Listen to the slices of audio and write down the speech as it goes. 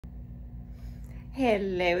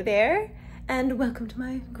Hello there, and welcome to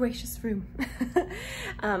my gracious room.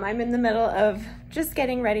 I'm in the middle of just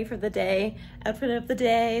getting ready for the day, outfit of the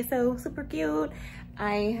day, so super cute.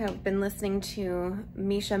 I have been listening to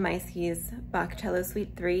Michie Violins' Bach Cello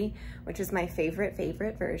Suite 3, which is my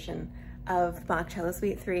favorite version of Bach Cello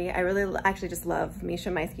Suite 3. I really actually just love Michie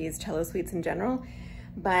Violins' cello suites in general,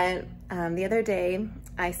 but the other day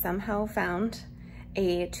I somehow found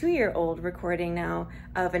a 2-year-old recording now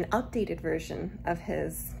of an updated version of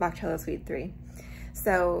his Bach Cello Suite 3.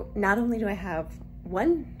 So not only do I have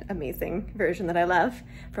one amazing version that I love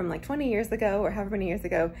from like 20 years ago or however many years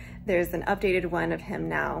ago, there's an updated one of him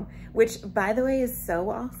now, which by the way is so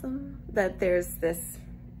awesome that there's this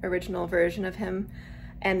original version of him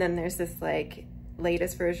and then there's this like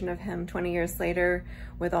latest version of him 20 years later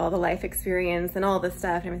with all the life experience and all the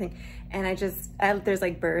stuff and everything. And there's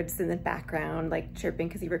like birds in the background like chirping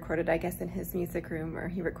because he recorded, I guess, in his music room, or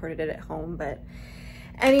he recorded it at home. But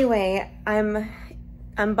anyway,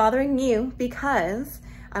 I'm bothering you because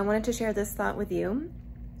I wanted to share this thought with you.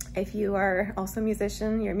 If you are also a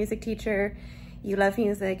musician, you're a music teacher, you love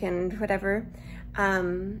music and whatever,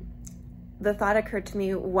 the thought occurred to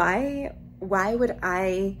me, why would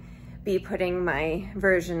I be putting my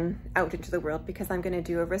version out into the world? Because I'm going to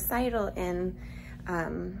do a recital in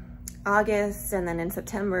August, and then in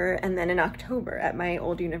September, and then in October at my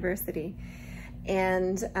old university.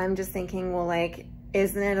 And I'm just thinking, well, like,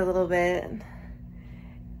 isn't it a little bit,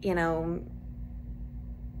 you know,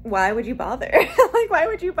 why would you bother? Like, why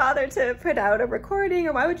would you bother to put out a recording,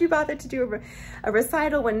 or why would you bother to do a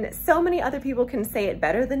recital when so many other people can say it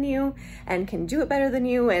better than you and can do it better than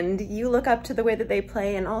you, and you look up to the way that they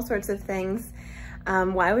play and all sorts of things?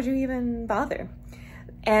 Why would you even bother?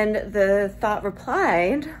 And the thought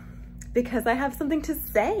replied, because I have something to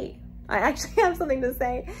say. I actually have something to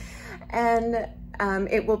say. And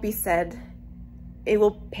it will be said, it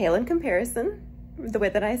will pale in comparison the way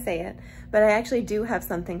that I say it, but I actually do have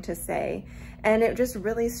something to say. And it just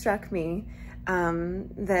really struck me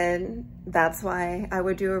that that's why I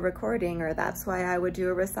would do a recording, or that's why I would do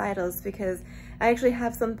a recitals, because I actually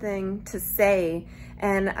have something to say.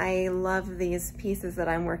 And I love these pieces that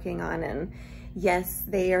I'm working on, and yes,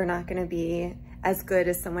 they are not going to be as good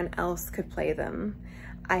as someone else could play them.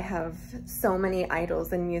 I have so many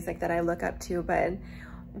idols in music that I look up to, but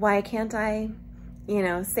why can't I, you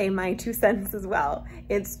know, say my 2 cents as well?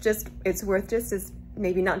 It's worth just as,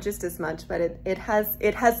 maybe not just as much, but it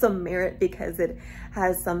has some merit because it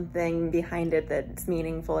has something behind it that's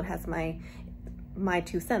meaningful. It has my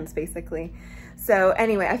 2 cents basically. So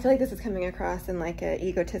anyway, I feel like this is coming across in like an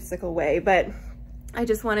egotistical way, but I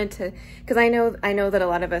just wanted to, because I know that a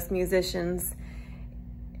lot of us musicians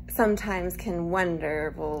sometimes can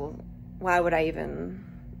wonder, well, why would I even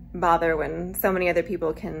bother when so many other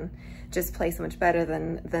people can just play so much better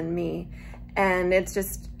than me? And it's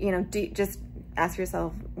just, you know, just ask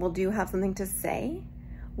yourself, well, do you have something to say?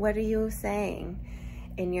 What are you saying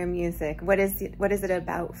in your music? What is it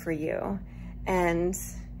about for you? And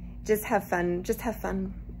just have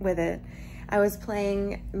fun with it. I was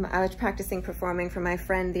practicing performing for my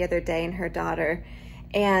friend the other day and her daughter,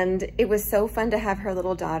 and it was so fun to have her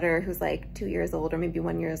little daughter, who's like 2 years old or maybe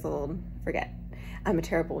 1 year old, forget. I'm a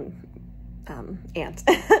terrible aunt.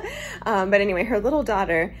 But anyway, her little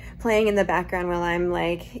daughter playing in the background while I'm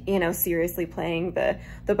like, you know, seriously playing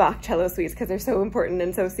the Bach cello suites because they're so important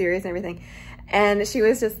and so serious and everything. And she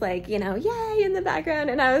was just like, you know, yay in the background.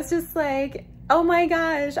 And I was just like, oh my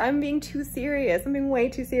gosh, I'm being too serious. I'm being way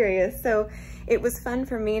too serious. So it was fun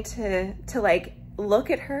for me to like look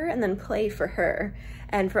at her and then play for her,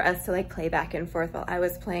 and for us to like play back and forth while I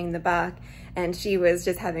was playing the Bach and she was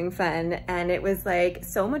just having fun. And it was like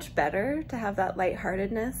so much better to have that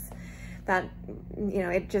lightheartedness that, you know,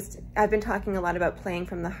 I've been talking a lot about playing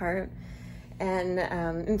from the heart. And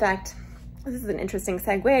in fact, this is an interesting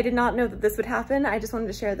segue. I did not know that this would happen. I just wanted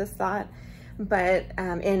to share this thought. But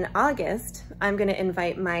in August, I'm going to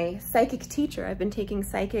invite my psychic teacher. I've been taking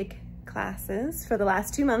psychic classes for the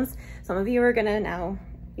last 2 months. Some of you are going to now,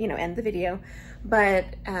 you know, end the video. But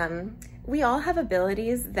we all have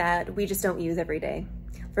abilities that we just don't use every day.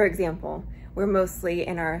 For example, we're mostly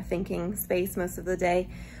in our thinking space most of the day,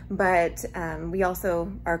 but we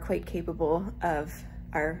also are quite capable of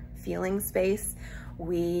our feeling space.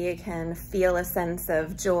 We can feel a sense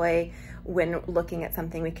of joy when looking at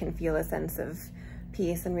something. We can feel a sense of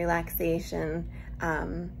peace and relaxation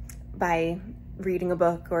by reading a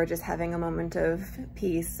book, or just having a moment of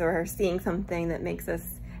peace, or seeing something that makes us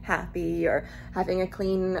happy, or having a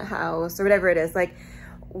clean house, or whatever it is. Like,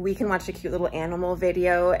 we can watch a cute little animal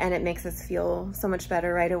video and it makes us feel so much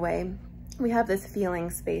better right away. we have this feeling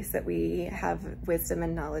space that we have wisdom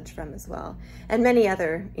and knowledge from as well. And many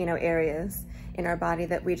other, you know, areas in our body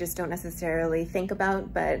that we just don't necessarily think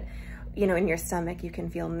about, but you know, in your stomach, you can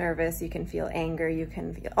feel nervous, you can feel anger, you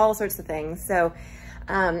can feel all sorts of things. So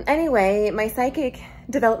anyway, my psychic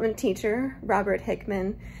development teacher, Robert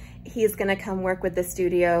Hickman, he's gonna come work with the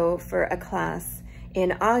studio for a class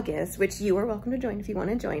in August, which you are welcome to join if you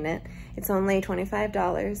wanna join it. It's only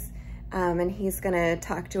 $25. And he's gonna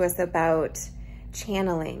talk to us about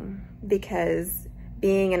channeling, because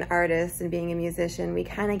being an artist and being a musician, we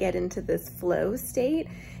kind of get into this flow state,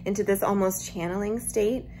 into this almost channeling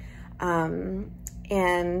state.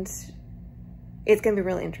 And it's gonna be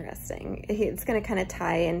really interesting. It's gonna kind of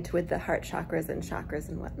tie into with the heart chakras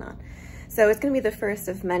and whatnot. So it's gonna be the first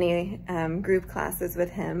of many group classes with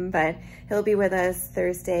him, but he'll be with us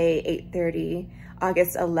Thursday, 8:30,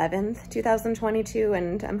 August 11th, 2022,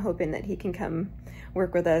 and I'm hoping that he can come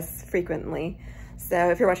work with us frequently. So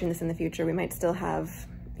if you're watching this in the future, we might still have,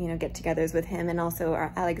 you know, get-togethers with him, and also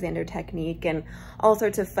our Alexander Technique and all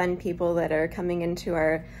sorts of fun people that are coming into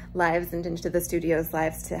our lives and into the studio's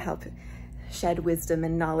lives to help shed wisdom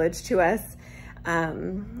and knowledge to us,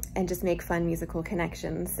 and just make fun musical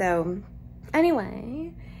connections. So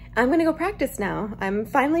anyway, I'm gonna go practice now. I'm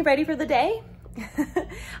finally ready for the day.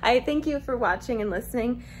 I thank you for watching and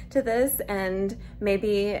listening to this, and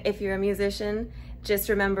maybe if you're a musician, just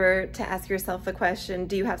remember to ask yourself the question,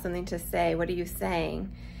 do you have something to say? What are you saying?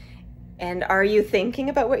 And are you thinking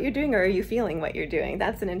about what you're doing, or are you feeling what you're doing?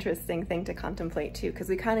 That's an interesting thing to contemplate too, because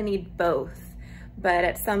we kind of need both. But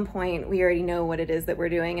at some point, we already know what it is that we're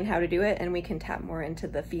doing and how to do it, and we can tap more into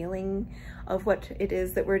the feeling of what it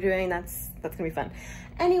is that we're doing. That's gonna be fun.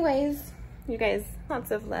 Anyways, you guys,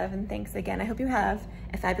 lots of love and thanks again. I hope you have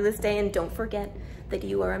a fabulous day, and don't forget that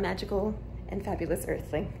you are a magical and fabulous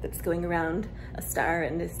earthling that's going around a star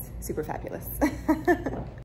and is super fabulous.